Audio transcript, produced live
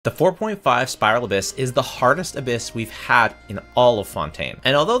The 4.5 Spiral Abyss is the hardest abyss we've had in all of Fontaine.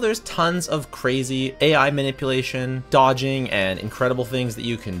 And although there's tons of crazy AI manipulation, dodging, and incredible things that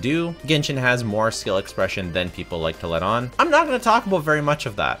you can do, Genshin has more skill expression than people like to let on. I'm not going to talk about very much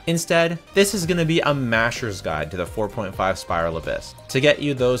of that. Instead, this is going to be a masher's guide to the 4.5 Spiral Abyss to get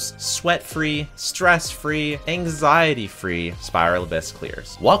you those sweat-free, stress-free, anxiety-free Spiral Abyss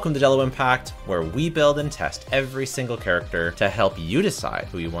clears. Welcome to Jello Impact, where we build and test every single character to help you decide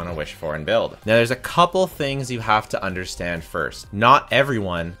who you want to wish for and build. Now, there's a couple things you have to understand first. Not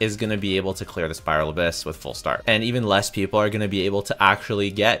everyone is going to be able to clear the Spiral Abyss with full start, and even less people are going to be able to actually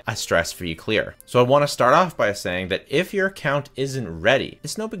get a stress-free clear. So I want to start off by saying that if your account isn't ready,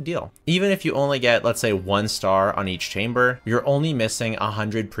 it's no big deal. Even if you only get, let's say, 1 star on each chamber, you're only missing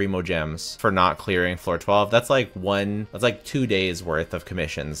 100 primo gems for not clearing floor 12. That's like 2 days worth of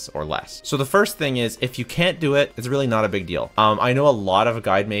commissions or less. So the first thing is, if you can't do it, it's really not a big deal. I know a lot of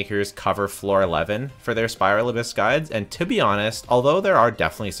guide makers cover floor 11 for their Spiral Abyss guides, and to be honest, although there are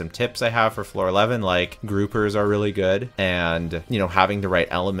definitely some tips I have for floor 11, like groupers are really good, and having the right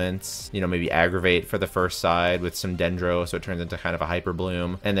elements, maybe aggravate for the first side with some dendro so it turns into kind of a hyper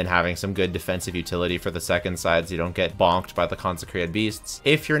bloom, and then having some good defensive utility for the second side so you don't get bonked by the consecrated beasts.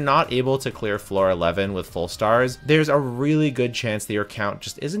 If you're not able to clear floor 11 with full stars, there's a really good chance that your account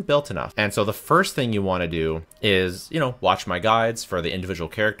just isn't built enough. And so the first thing you want to do is watch my guides for the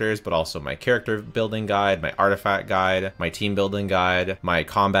individual characters, but also my character building guide, my artifact guide, my team building guide, my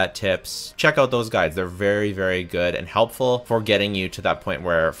combat tips. Check out those guides. They're very, very good and helpful for getting you to that point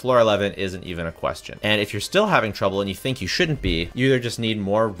where floor 11 isn't even a question. And if you're still having trouble and you think you shouldn't be, you either just need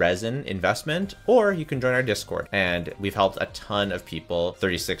more resin investment, or you can join our Discord. And we've helped a ton of people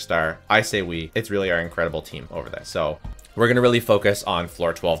 36 star. I say we, it's really our incredible team over there. So we're going to really focus on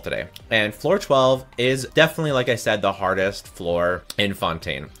floor 12 today. And floor 12 is definitely, like I said, the hardest floor in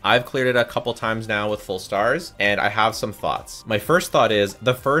Fontaine. I've cleared it a couple times now with full stars, and I have some thoughts. My first thought is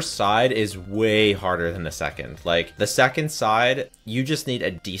the first side is way harder than the second. Like, the second side, you just need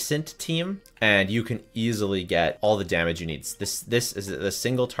a decent team, and you can easily get all the damage you need. This is the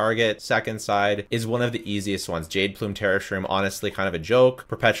single target second side is one of the easiest ones. Jade Plume Terror Shroom, honestly kind of a joke.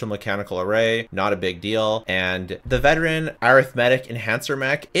 Perpetual Mechanical Array, not a big deal. And the Veteran Arithmetic Enhancer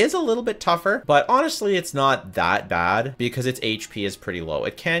Mech is a little bit tougher, but honestly it's not that bad because its HP is pretty low.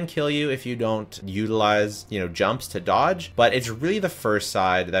 It can kill you if you don't utilize, jumps to dodge, but it's really the first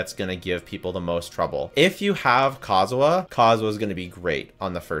side that's gonna give people the most trouble. If you have Kazuha is gonna be great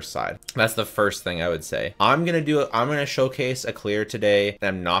on the first side. That's the first thing I would say. I'm gonna showcase a clear today, and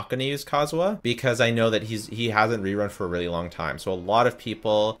I'm not gonna use Kazuha because I know that he hasn't rerun for a really long time. So a lot of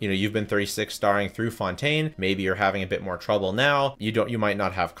people, you've been 36 starring through Fontaine, maybe you're having a bit more trouble now, you might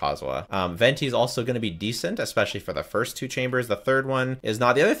not have Kazuha. Venti is also going to be decent, especially for the first 2 chambers. The third one is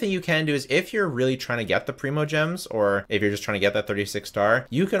not. The other thing you can do is, if you're really trying to get the primo gems, or if you're just trying to get that 36 star,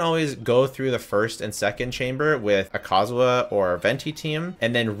 you can always go through the first and second chamber with a Kazuha or Venti team,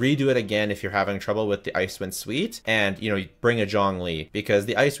 and then redo it again if you're having trouble with the Icewind Suite, and bring a Zhongli, because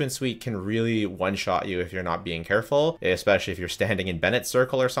the Icewind Suite can really one-shot you if you're not being careful, especially if you're standing in Bennett's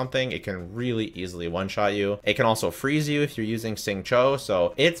circle or something. It can really easily one-shot you. It can also freeze you if you're using Sing Cho,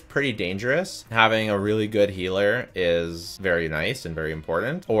 so it's pretty dangerous. Having a really good healer is very nice and very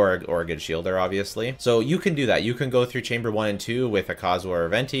important, or a good shielder, obviously. So you can do that. You can go through chamber 1 and 2 with a Kazuha or a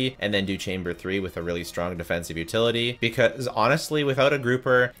Venti, and then do chamber 3 with a really strong defensive utility, because honestly, without a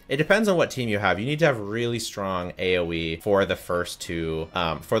grouper, it depends on what team you have. You need to have really strong AoE for the first two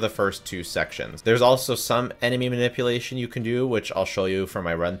sections. There's also some enemy manipulation you can do, which I'll show you for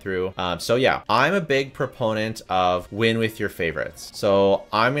my run through. So yeah, I'm a big proponent of win with your favorites. So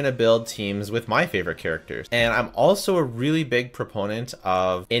I'm going to build teams with my favorite characters. And I'm also a really big proponent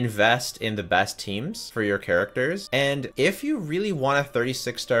of invest in the best teams for your characters. And if you really want a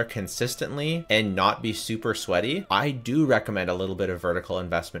 36 star consistently and not be super sweaty, I do recommend a little bit of vertical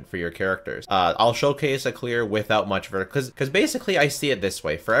investment for your characters. I'll showcase a clear without much vertical, because basically I see it this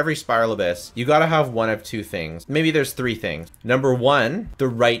way. For every Spiral Abyss, you got to have one of 2 things. Maybe there's 3 things. Number 1, the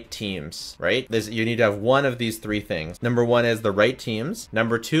right teams, right? You need to have one of these 3 things. Number 1 is the right teams.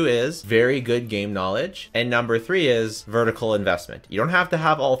 Number 2 is very good game knowledge. And number 3 is vertical investment. You don't have to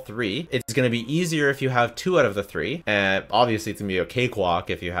have all 3. It's going to be easier if you have 2 out of the 3. And obviously it's going to be a cakewalk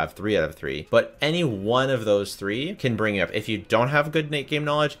if you have 3 out of 3. But any one of those 3 can bring you up. If you don't have good game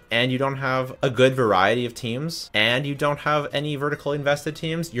knowledge, and you don't have a good variety of teams, and you don't have any vertical invested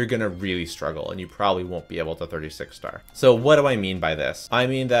teams, you're going to really struggle, and you probably won't be able to 36 star. So what do I mean by this? I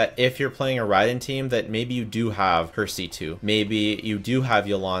mean that if you're playing a Raiden team that maybe you do have have her C2. Maybe you do have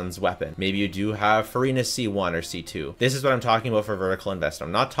Yolan's weapon. Maybe you do have Farina's C1 or C2. This is what I'm talking about for vertical investment.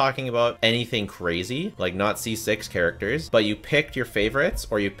 I'm not talking about anything crazy, like not C6 characters, but you picked your favorites,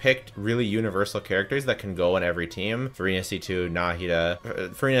 or you picked really universal characters that can go in every team. Farina C2,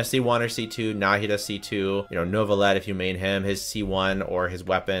 Nahida, Farina C1 or C2, Nahida C2, you know, Novalet if you main him, his C1 or his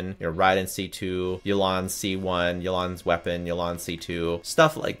weapon, you know, Raiden C2, Yolan C1, Yolan's weapon, Yolan C2,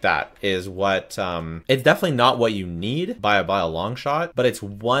 stuff like that is what, it's definitely not what you need by a long shot, but it's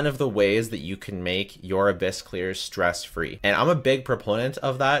one of the ways that you can make your Abyss clears stress-free. And I'm a big proponent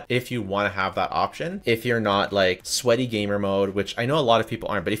of that if you want to have that option. If you're not like sweaty gamer mode, which I know a lot of people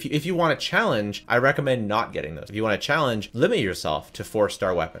aren't, but if you want to challenge, I recommend not getting those. If you want to challenge, limit yourself to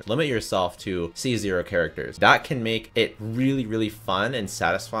 4-star weapons, limit yourself to C0 characters. That can make it really, really fun and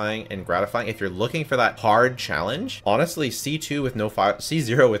satisfying and gratifying. If you're looking for that hard challenge, honestly, C0 with no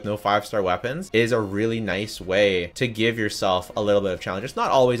 5-star weapons is a really nice way to give yourself a little bit of challenge. It's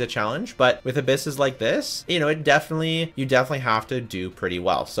not always a challenge, but with abysses like this, you know, you definitely have to do pretty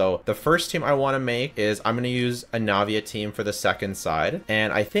well. So the first team I want to make is I'm going to use a Navia team for the second side,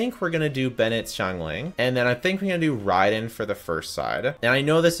 and I think we're going to do Bennett Xiangling, and then I think we're going to do Raiden for the first side. And I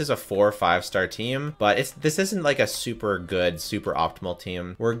know this is a 4 or 5-star team, but this isn't like a super good, super optimal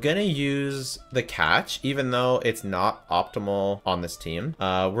team. We're going to use the catch, even though it's not optimal on this team.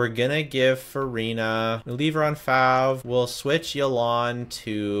 We're going to give Farina, leave her on Fav. We'll switch Yolan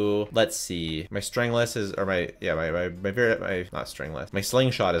to, let's see, my stringless is, or not stringless, my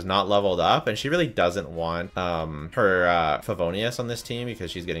slingshot is not leveled up, and she really doesn't want her Favonius on this team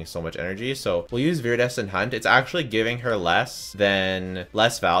because she's getting so much energy. So we'll use Viridescent Hunt. It's actually giving her less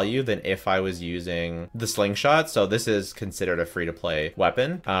value than if I was using the slingshot. So this is considered a free-to-play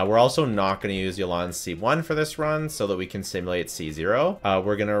weapon. We're also not going to use Yolan's C1 for this run so that we can simulate C0.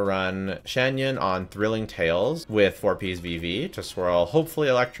 We're going to run Shanyan on Thrilling Tales with 4P's VV to swirl hopefully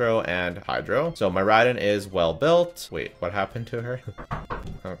Electro and Hydro. So my Raiden is well built. Wait, what happened to her?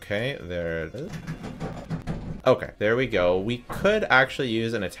 Okay, there it is. Okay, there we go. We could actually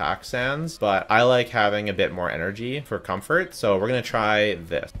use an attack sans, but I like having a bit more energy for comfort, so we're gonna try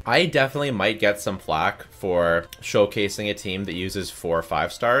this. I definitely might get some flack for showcasing a team that uses 4 or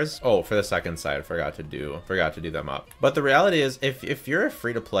 5 stars. Oh, for the second side, forgot to do them up. But the reality is, if you're a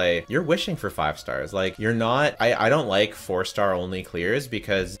free-to-play, you're wishing for 5 stars. Like, you're not, I don't like 4-star only clears,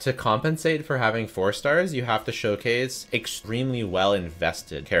 because to compensate for having 4 stars, you have to showcase extremely well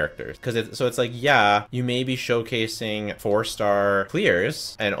invested characters. So it's like, yeah, you may be showcasing 4-star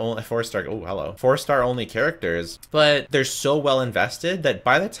clears and only 4-star only characters, but they're so well invested that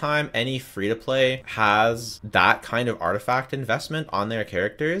by the time any free-to-play has that kind of artifact investment on their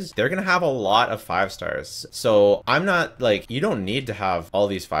characters, they're gonna have a lot of 5 stars. So I'm not like, you don't need to have all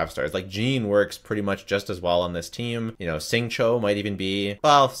these 5 stars. Like, Jean works pretty much just as well on this team. You know, Singcho might even be,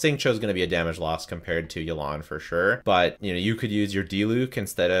 well, Singcho's gonna be a damage loss compared to Yolan for sure, but you know, you could use your Diluc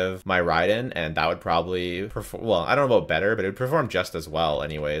instead of my Raiden, and that would probably perform, well, I don't know about better, but it would perform just as well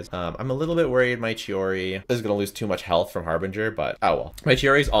anyways. I'm a little bit worried my Chiori is gonna lose too much health from Harbinger, but oh well. My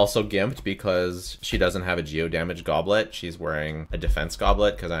Chiori's also gimped because she doesn't have a geo damage goblet. She's wearing a defense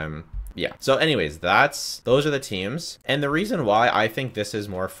goblet because yeah. So anyways, those are the teams. And the reason why I think this is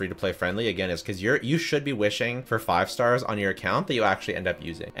more free-to-play friendly, again, is because you should be wishing for 5 stars on your account that you actually end up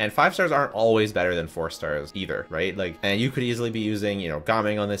using. And 5 stars aren't always better than 4 stars either, right? Like, and you could easily be using, you know,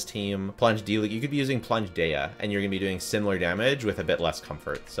 Gaming on this team, Plunge D, you could be using Plunge Dea, and you're gonna be doing similar damage with a bit less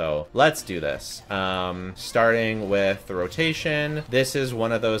comfort. So let's do this. Starting with the rotation. This is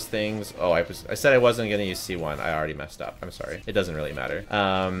one of those things. Oh, I said I wasn't gonna use C1. I already messed up. I'm sorry. It doesn't really matter.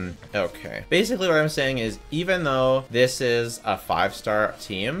 Okay. Basically what I'm saying is, even though this is a 5-star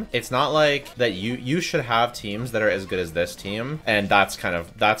team, it's not like that you should have teams that are as good as this team, and that's kind of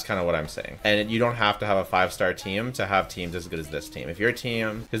what I'm saying. And you don't have to have a 5-star team to have teams as good as this team. If your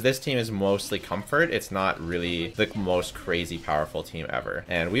team, because this team is mostly comfort, it's not really the most crazy powerful team ever.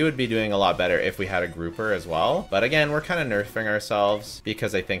 And we would be doing a lot better if we had a grouper as well. But again, we're kind of nerfing ourselves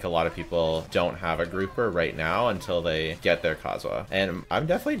because I think a lot of people don't have a grouper right now until they get their Kazuha. And I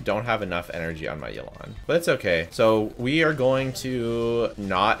definitely don't have enough energy on my Yolan, but it's okay. So we are going to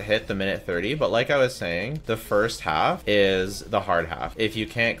not hit the minute 30, but like I was saying, the first half is the hard half. If you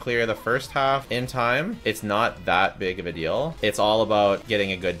can't clear the first half in time, it's not that big of a deal. It's all about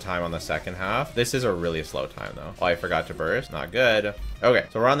getting a good time on the second half. This is a really slow time though. Oh, I forgot to burst. Not good. Okay,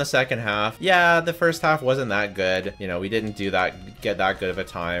 so we're on the second half. Yeah, the first half wasn't that good. You know, we didn't get that good of a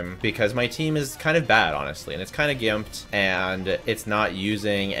time because my team is kind of bad, honestly, and it's kind of gimped, and it's not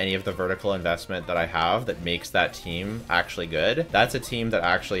using any of save the vertical investment that I have that makes that team actually good. That's a team that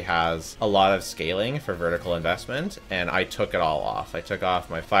actually has a lot of scaling for vertical investment, and I took it all off. I took off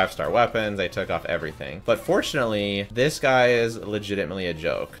my 5-star weapons, I took off everything. But fortunately, this guy is legitimately a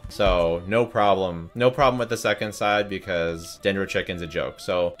joke. So no problem. No problem with the second side because Dendro Chicken's a joke.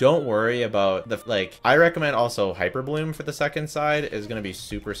 So don't worry about the, like, I recommend also Hyper Bloom for the second side is going to be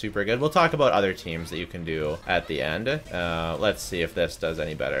super, super good. We'll talk about other teams that you can do at the end. Let's see if this does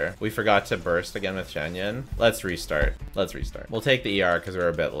any better. We forgot to burst again with Shanyan. Let's restart. Let's restart. We'll take the ER because we're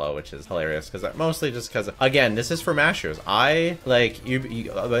a bit low, which is hilarious because mostly just because, again, this is for mashers. I, like, you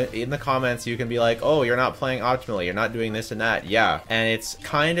in the comments, you can be like, oh, you're not playing optimally. You're not doing this and that. Yeah. And it's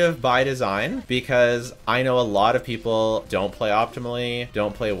kind of by design because I know a lot of people don't play optimally,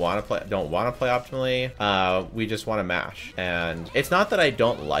 don't want to play optimally. We just want to mash. And it's not that I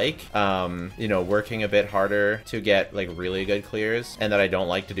don't like, you know, working a bit harder to get like really good clears, and that I don't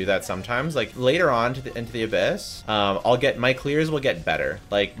like to do that sometimes. Like later on into the abyss, my clears will get better.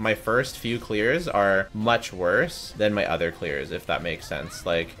 Like my first few clears are much worse than my other clears, if that makes sense.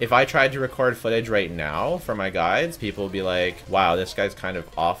 Like if I tried to record footage right now for my guides, people will be like, wow, this guy's kind of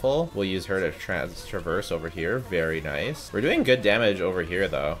awful. We'll use her to traverse over here. Very nice. We're doing good damage over here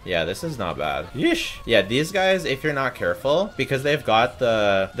though. Yeah, this is not bad. Yeesh. Yeah, these guys, if you're not careful, because they've got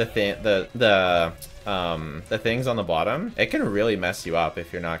the things on the bottom, it can really mess you up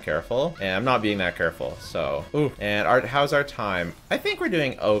if you're not careful, and I'm not being that careful. So ooh. And how's our time? I think we're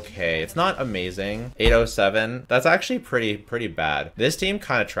doing okay. It's not amazing. 807. That's actually pretty bad. This team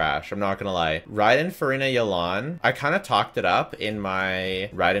kind of trash, I'm not gonna lie. Raiden, Farina, Yelan, I kind of talked it up in my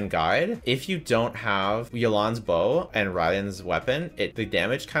Raiden guide. If you don't have Yelan's bow and Raiden's weapon, the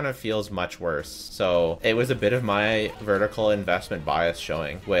damage kind of feels much worse. So it was a bit of my vertical investment bias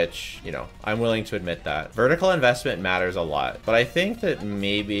showing, which, you know, I'm willing to admit that. Vertical investment matters a lot, but I think that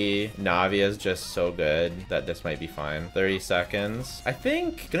maybe Navia is just so good that this might be fine. 30 seconds. I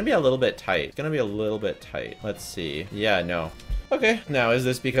think gonna be a little bit tight. It's gonna be a little bit tight. Let's see. Yeah, no. Okay, now is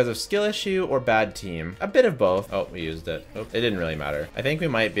this because of skill issue or bad team? A bit of both. Oh, we used it. Oh, it didn't really matter. I think we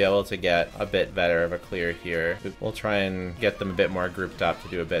might be able to get a bit better of a clear here. We'll try and get them a bit more grouped up to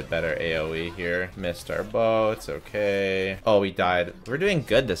do a bit better AoE here. Missed our bow, it's okay. Oh, we died. We're doing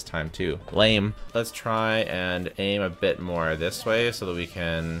good this time too. Lame. Let's try and aim a bit more this way so that we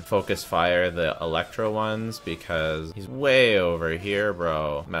can focus fire the Electro ones because he's way over here,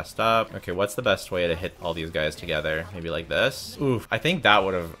 bro. Messed up. Okay, what's the best way to hit all these guys together? Maybe like this? Oof, I think that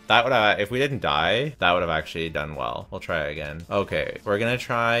would have, if we didn't die, that would have actually done well. We'll try again. Okay, we're gonna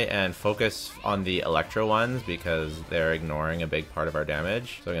try and focus on the Electro ones because they're ignoring a big part of our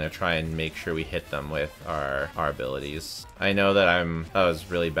damage. So we're gonna try and make sure we hit them with our abilities. I know that that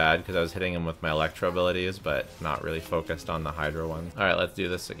was really bad because I was hitting him with my Electro abilities, but not really focused on the Hydro one. All right, let's do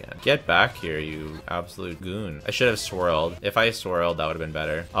this again. Get back here, you absolute goon. I should have swirled. If I swirled, that would have been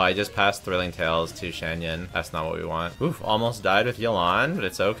better. Oh, I just passed Thrilling Tales to Shanyan. That's not what we want. Oof, almost died with Yelan, but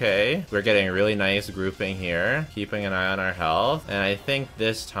it's okay. We're getting a really nice grouping here, keeping an eye on our health. And I think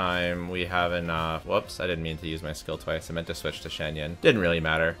this time we have enough. Whoops, I didn't mean to use my skill twice. I meant to switch to Shanyan. Didn't really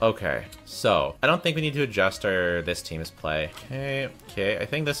matter. Okay, so I don't think we need to adjust this team's play. Okay, I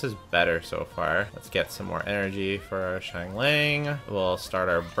think this is better so far. Let's get some more energy for our Shangling. We'll start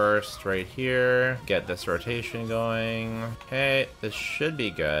our burst right here. Get this rotation going. Okay, this should be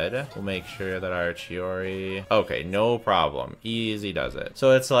good. We'll make sure that our Chiori... Okay, no problem. Easy does it.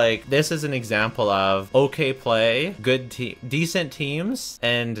 So it's like, this is an example of okay play, decent teams,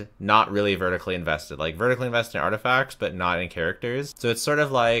 and not really vertically invested. Like vertically invested in artifacts, but not in characters. So it's sort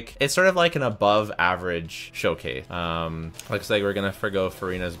of like an above average showcase. Looks like we're gonna forgo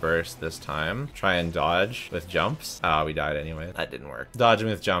Farina's burst this time. Try and dodge with jumps. Ah, we died anyway. That didn't work. Dodging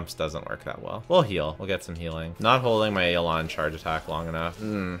with jumps doesn't work that well. We'll heal. We'll get some healing. Not holding my Yelan charge attack long enough.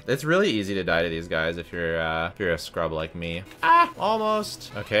 It's really easy to die to these guys if you're a scrub like me. Ah,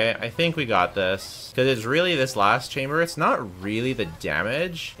 almost. Okay, I think we got this. Because it's really this last chamber, it's not really the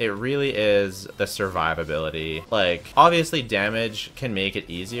damage. It really is the survivability. Like, obviously damage can make it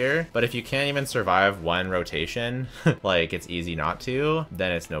easier, but if you can't even survive one rotation, like it's easy not to,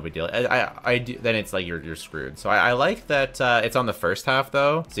 then it's no big deal. Then it's like you're screwed. So I like that it's on the first half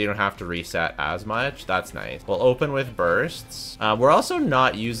though, so you don't have to reset as much. That's nice. We'll open with bursts. We're also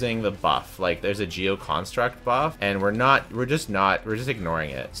not using the buff. Like there's a Geo Construct buff, and we're not we're just ignoring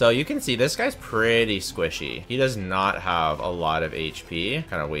it. So you can see this guy's pretty squishy. He does not have a lot of HP.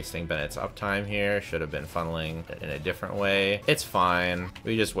 Kind of wasting Bennett's uptime here. Should have been funneling in a different way. It's fine.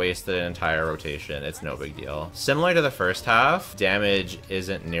 We just wasted an entire rotation. It's no big deal. Similar to the first half, damage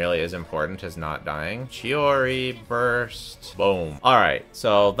isn't nearly as important as not dying. Chiori, burst, boom. All right,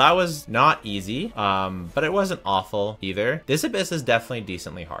 so that was not easy, but it wasn't awful either. This abyss is definitely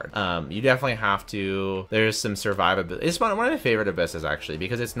decently hard. You definitely have to, there's some survivability. It's one of my favorite abysses actually,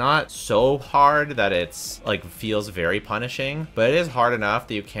 because it's not so hard that it's like feels very punishing, but it is hard enough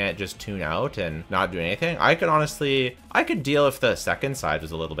that you can't just tune out and not do anything. I could deal if the second side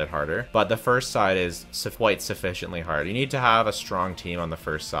was a little bit harder, but the first side is quite sufficiently hard. You need to have a strong team on the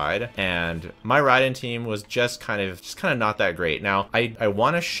first side, and my Raiden team was just kind of not that great. Now, I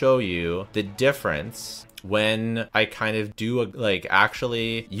want to show you the difference when I kind of do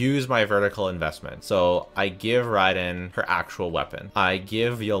actually use my vertical investment. So I give Raiden her actual weapon. I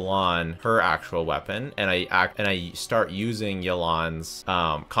give Yelan her actual weapon, and I start using Yelan's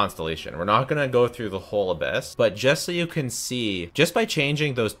constellation. We're not gonna go through the whole abyss, but just so you can see, just by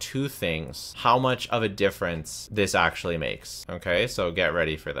changing those two things, how much of a difference this actually makes. Okay, so get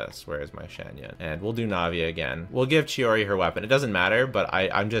ready for this. Where is my Shanyan? And we'll do Navi again. We'll give Chiori her weapon. It doesn't matter, but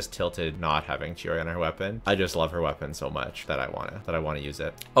I'm just tilted not having Chiori on her weapon. I just love her weapon so much that I wanna use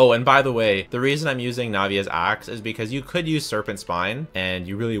it. Oh, and by the way, the reason I'm using Navia's axe is because you could use Serpent Spine and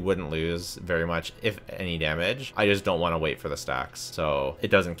you really wouldn't lose very much, if any, damage. I just don't want to wait for the stacks, so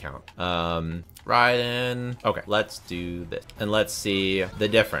it doesn't count. Raiden. Okay, let's do this. And let's see the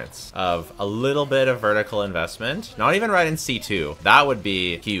difference of a little bit of vertical investment. Not even Raiden C2. That would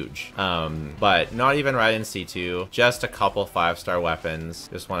be huge. But not even Raiden C2. Just a couple 5-star weapons.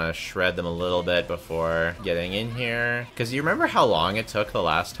 Just want to shred them a little bit before getting in here. Because you remember how long it took the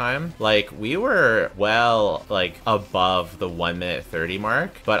last time? Like, we were well, like, above the 1:30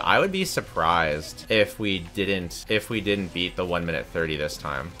 mark. But I would be surprised if we didn't beat the 1:30 this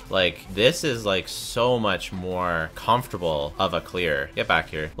time. Like, this is like so much more comfortable of a clear. Get back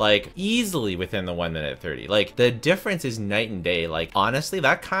here. Like, easily within the 1:30. Like, the difference is night and day. Like, honestly,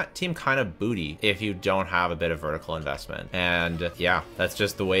 that team kind of booty if you don't have a bit of vertical investment. And yeah, that's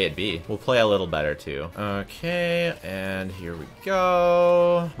just the way it be. We'll play a little better too. Okay, and here we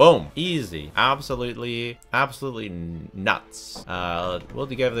go. Boom. Easy. Absolutely nuts. We'll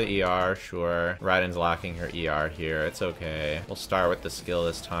give the ER, sure. Raiden's lacking her ER here. It's okay. We'll start with the skill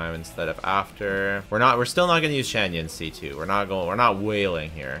this time instead of after. We're still not gonna use Shanyan C2. We're not wailing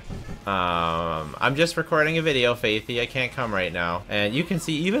here. I'm just recording a video, Faithy. I can't come right now. And you can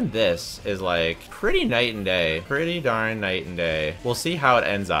see even this is like pretty night and day. Pretty darn night and day. We'll see how it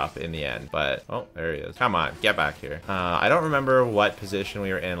ends up in the end, but oh, there he is. Come on, get back here. I don't remember what position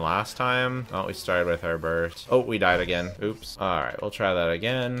we were in last time. Oh, we started with our burst. Oh, we died again. Oops. All right, we'll try that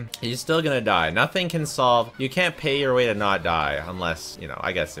again. He's still gonna die. Nothing can solve. You can't pay your way to not die unless, you know,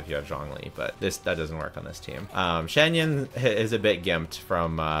 I guess if you have Zhongli, but that doesn't work on this team. Shanyan is a bit gimped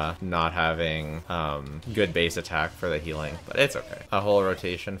from not having good base attack for the healing, but it's okay. A whole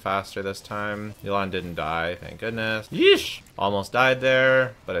rotation faster this time. Yelan didn't die, thank goodness. Yeesh! Almost died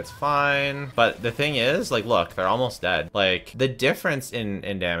there, but it's fine. But the thing is, like, look, they're almost dead. Like, the difference in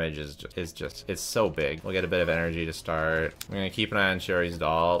damage is just it's so big. We'll get a bit of energy to start. I'm gonna keep an eye on Chiori's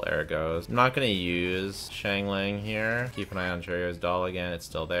doll. There it goes. I'm not gonna use Shangling here. Keep an eye on Chiori's doll again. It's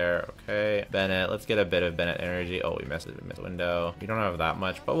still there. Okay. Bennett. Let's get a bit of Bennett energy. Oh, we missed it. We missed the window. We don't have that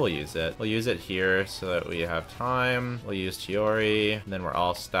much, but we'll use it. We'll use it here so that we have time. We'll use Chiori. And then we're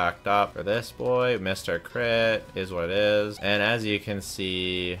all stacked up for this boy. Missed our crit. Is what it is. And as you can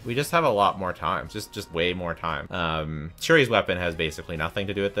see, we just have a lot more time. Just way more time. Chiori's weapon has basically nothing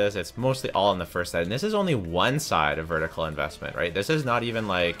to do with this. It's mostly all on the first side. And this is only one side of vertical investment, right? This is not even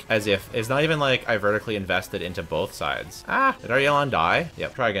like it's not even like I vertically invested into both sides. Ah, did our Yelan die?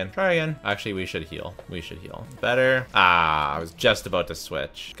 Yep, try again. Try again. Actually, we should heal. We should heal. Better. Ah, I was just about to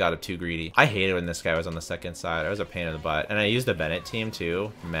switch. Got it too greedy. I hated when this guy was on the second side. It was a pain in the butt. And I used the Bennett team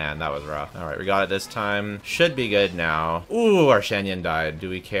too. Man, that was rough. All right, we got it this time. Should be good now. Ooh, our Shanyan died. Do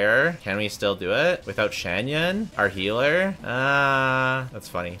we care? Can we still do it without Shanyan, our healer? That's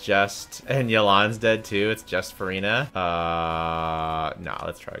funny. And Yelan's dead too. It's just Farina. Nah,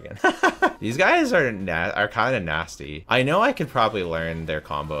 let's try again. These guys are kind of nasty. I know I could probably learn their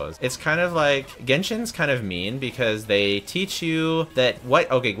combos. It's kind of like Genshin's kind of mean because they teach you that what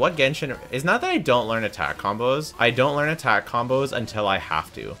Genshin is not that I don't learn attack combos. I don't learn attack combos until I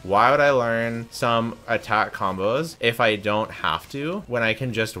have to. Why would I learn some attack combos if I don't have to when I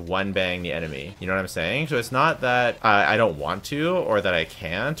can just one bang the enemy. You know what I'm saying? So it's not that I don't want to, or that I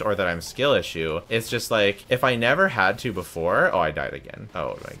can't, or that I'm skill issue. It's just like, if I never had to before, oh, I died again.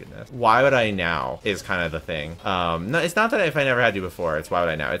 Oh my goodness. Why would I now is kind of the thing. No, it's not that if I never had to before, it's why would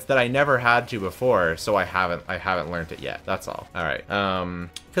I now? It's that I never had to before, so I haven't learned it yet. That's all. All right.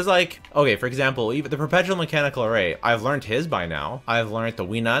 Because like, okay, for example, even the perpetual mechanical array, I've learned his by now. I've learned the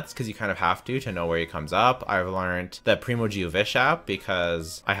wee nuts because you kind of have to know where he comes up. I've learned the Primo Geovishap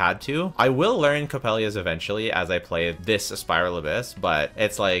because I had to. I will learn Coppelia's eventually as I play this Spiral Abyss, but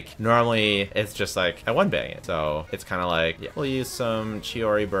it's like, normally it's just like, I one bang it. So it's kind of like, yeah, we'll use some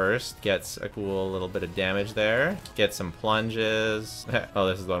Chiori Burst, gets a cool little bit of damage there, get some plunges. Oh,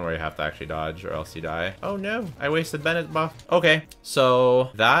 this is the one where you have to actually dodge or else you die. Oh no, I wasted Bennett buff. Okay, so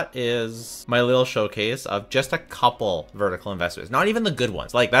that is my little showcase of just a couple vertical investments, not even the good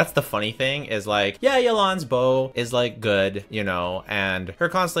ones. Like, that's the funny thing is like, yeah, Yelan's bow is like good, you know, and her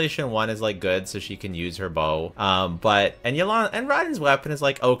Constellation 1 is like good, so she can use her bow. And Yelan and Raiden's weapon is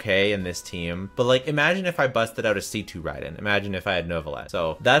like okay in this team, but like, imagine if I busted out a C2 Raiden. Imagine if I had Novalet.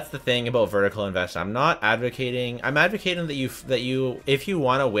 So that's the thing about vertical investment. I'm not advocating. I'm advocating that you if you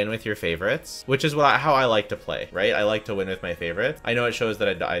want to win with your favorites, which is how I like to play, right? I like to win with my favorites. I know it shows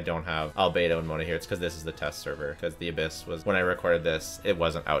that I don't have Albedo and Mona here. It's because this is the test server, because the Abyss was, when I recorded this, it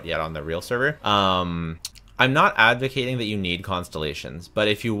wasn't out yet on the real server. I'm not advocating that you need constellations, but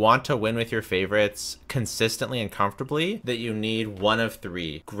if you want to win with your favorites consistently and comfortably, that you need one of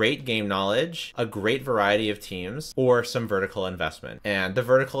three: great game knowledge, a great variety of teams, or some vertical investment. And the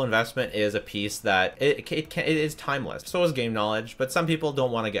vertical investment is a piece that it is timeless. So is game knowledge, but some people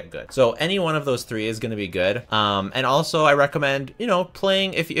don't want to get good. So any one of those three is going to be good. And also I recommend, you know,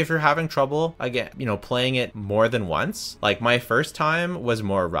 playing, if you're having trouble, again, you know, playing it more than once. Like, my first time was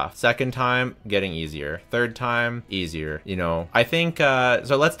more rough. Second time, getting easier. Third time, easier. You know, I think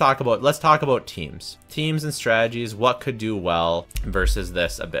so let's talk about teams and strategies, what could do well versus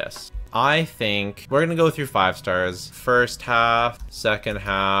this Abyss. I think we're gonna go through 5 stars. First half, second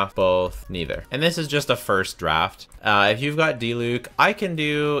half, both, neither. And this is just a first draft. If you've got Diluc, I can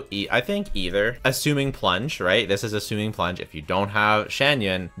do, I think either. Assuming plunge, right? This is assuming plunge. If you don't have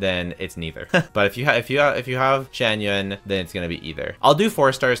Shangyun, then it's neither. But if you have Shangyun, then it's gonna be either. I'll do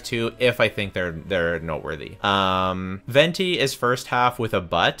 4 stars too if I think they're noteworthy. Venti is first half with a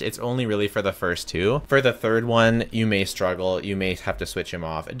but. It's only really for the first 2. For the third one, you may struggle. You may have to switch him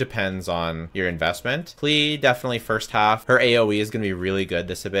off. It depends on your investment. Klee, definitely first half. Her AoE is going to be really good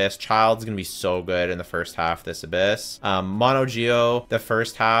this Abyss. Child's going to be so good in the first half this Abyss. Mono Geo, the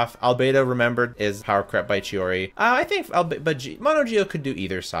first half. Albedo, remembered, is power crept by Chiori. I think Mono Geo could do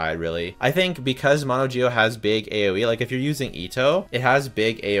either side, really. I think because Mono Geo has big AoE, like if you're using Ito, it has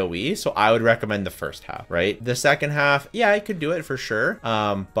big AoE, so I would recommend the first half, right? The second half, yeah, I could do it for sure,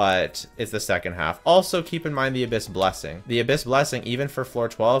 but it's the second half. Also, keep in mind the Abyss Blessing. The Abyss Blessing, even for floor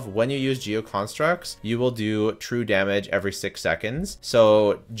 12, when you use Geo constructs, you will do true damage every 6 seconds.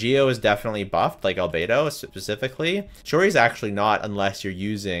 So Geo is definitely buffed, like Albedo specifically. Chiori's actually not, unless you're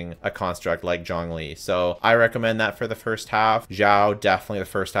using a construct like Zhongli. So I recommend that for the first half. Zhao, definitely the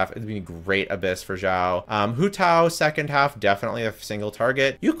first half. It'd be a great Abyss for Zhao. Hu Tao, second half, definitely a single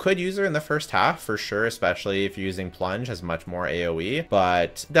target. You could use her in the first half for sure, especially if you're using Plunge, has much more AoE,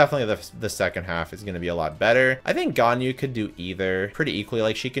 but definitely the second half is going to be a lot better. I think Ganyu could do either pretty equally.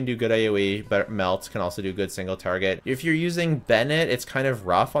 Like, she can do good AoE, but Melt can also do good single target. If you're using Bennett, it's kind of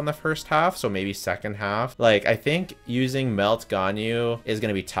rough on the first half, so maybe second half. Like, I think using Melt Ganyu is going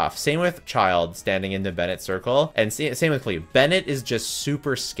to be tough. Same with Child standing in the Bennett circle, and same with Klee. Bennett is just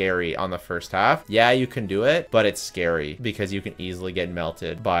super scary on the first half. Yeah, you can do it, but it's scary because you can easily get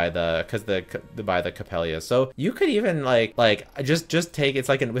melted by the Coppelias. So you could even just take, it's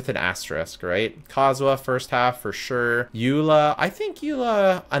like with an asterisk, right? Kazuha first half for sure. Eula, I think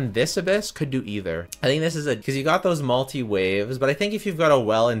Eula on this Abyss could do either. I think this is because you got those multi waves, but I think if you've got a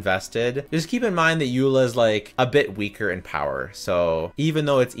well invested, just keep in mind that Eula is like a bit weaker in power. So even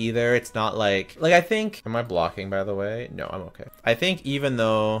though it's either, it's not like I think, am I blocking by the way? No, I'm okay. I think even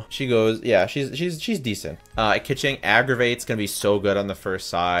though she goes, yeah, she's decent. Kitching Aggravate's gonna be so good on the first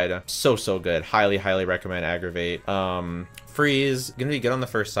side. So good. Highly recommend Aggravate. Freeze, gonna be good on the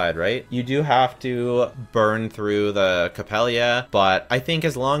first side, right? You do have to burn through the Capellia, but I think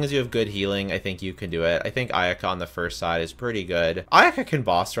as long as you have good healing, I think you can do it. I think Ayaka on the first side is pretty good. Ayaka can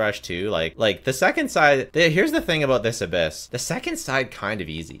boss rush too. Like the second side, here's the thing about this Abyss. The second side kind of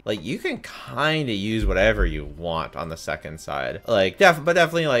easy. Like you can kind of use whatever you want on the second side. Like but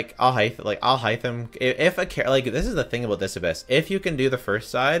definitely like I'll height them. If a like this is the thing about this Abyss. If you can do the first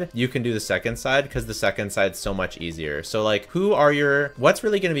side, you can do the second side because the second side's so much easier. So like what's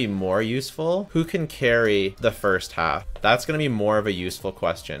really going to be more useful? Who can carry the first half? That's going to be more of a useful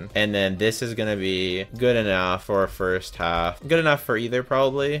question. And then this is going to be good enough for first half. Good enough for either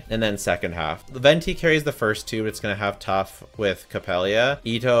probably. And then second half. Venti carries the first two, but it's going to have tough with Capellia.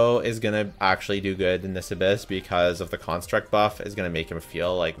 Ito is going to actually do good in this Abyss because of the construct buff is going to make him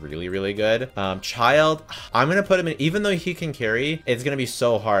feel like really, really good. Child, I'm going to put him in, even though he can carry, it's going to be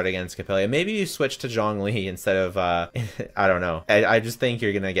so hard against Capellia. Maybe you switch to Zhongli instead of, I don't know. I just think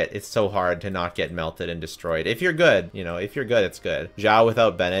you're going to it's so hard to not get melted and destroyed. If you're good, you know, if you're good, it's good. Zhao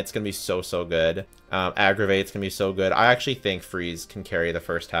without Bennett's going to be so, so good. Aggravate's gonna be so good. I actually think Freeze can carry the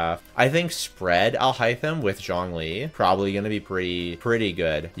first half. I think Spread Alhaitham with Zhongli probably gonna be pretty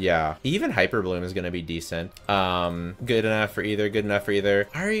good. Yeah, even Hyper Bloom is gonna be decent. Good enough for either. Good enough for either.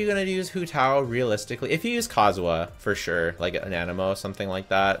 Are you gonna use Hu Tao realistically? If you use Kazuha for sure, like an Anemo, something like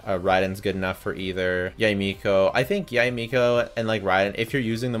that. Raiden's good enough for either. Yaimiko, I think Yaimiko and like Raiden, if you're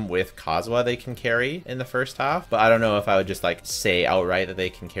using them with Kazuha, they can carry in the first half. But I don't know if I would just like say outright that they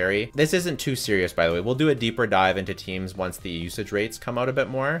can carry. This isn't too serious. By the way, we'll do a deeper dive into teams once the usage rates come out a bit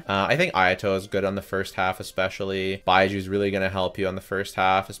more. I think Ayato is good on the first half, especially. Baiju's really going to help you on the first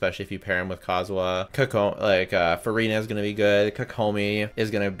half, especially if you pair him with Kazuha. Farina is going to be good. Kokomi is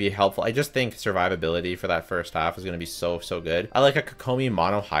going to be helpful. I just think survivability for that first half is going to be so, so good. I like a Kokomi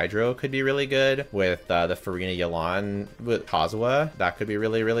Mono Hydro could be really good with the Farina Yalan with Kazuha. That could be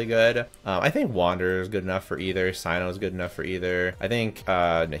really, really good. I think Wanderer is good enough for either. Sino is good enough for either. I think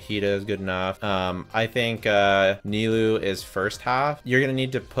Nahida is good enough. I think Nilu is first half. You're gonna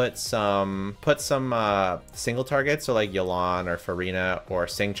need to put some single targets, so like Yalan or Farina or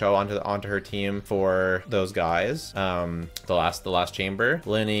Singcho onto her team for those guys. The last chamber.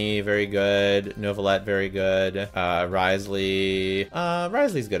 Linny, very good. Novelette, very good. Risley's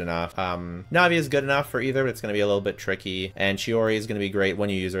good enough. Navi is good enough for either, but it's gonna be a little bit tricky. And Shiori is gonna be great when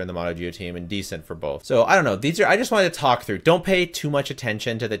you use her in the Mono Geo team and decent for both. So I don't know. I just wanted to talk through. Don't pay too much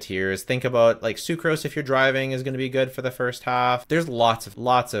attention to the tiers. Think about like Sucrose if you're driving is going to be good for the first half. There's lots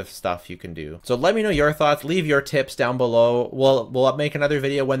of stuff you can do. So let me know your thoughts. Leave your tips down below. We'll make another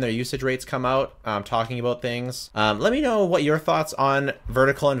video when their usage rates come out, talking about things. Let me know what your thoughts on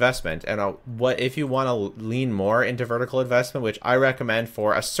vertical investment and what if you want to lean more into vertical investment, which I recommend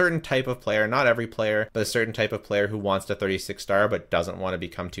for a certain type of player, not every player, but a certain type of player who wants to 36 star but doesn't want to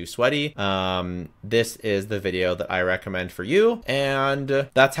become too sweaty. This is the video that I recommend for you, and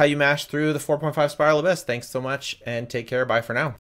that's how you mash through the 4.5 Spiral Abyss. Thanks so much and take care. Bye for now.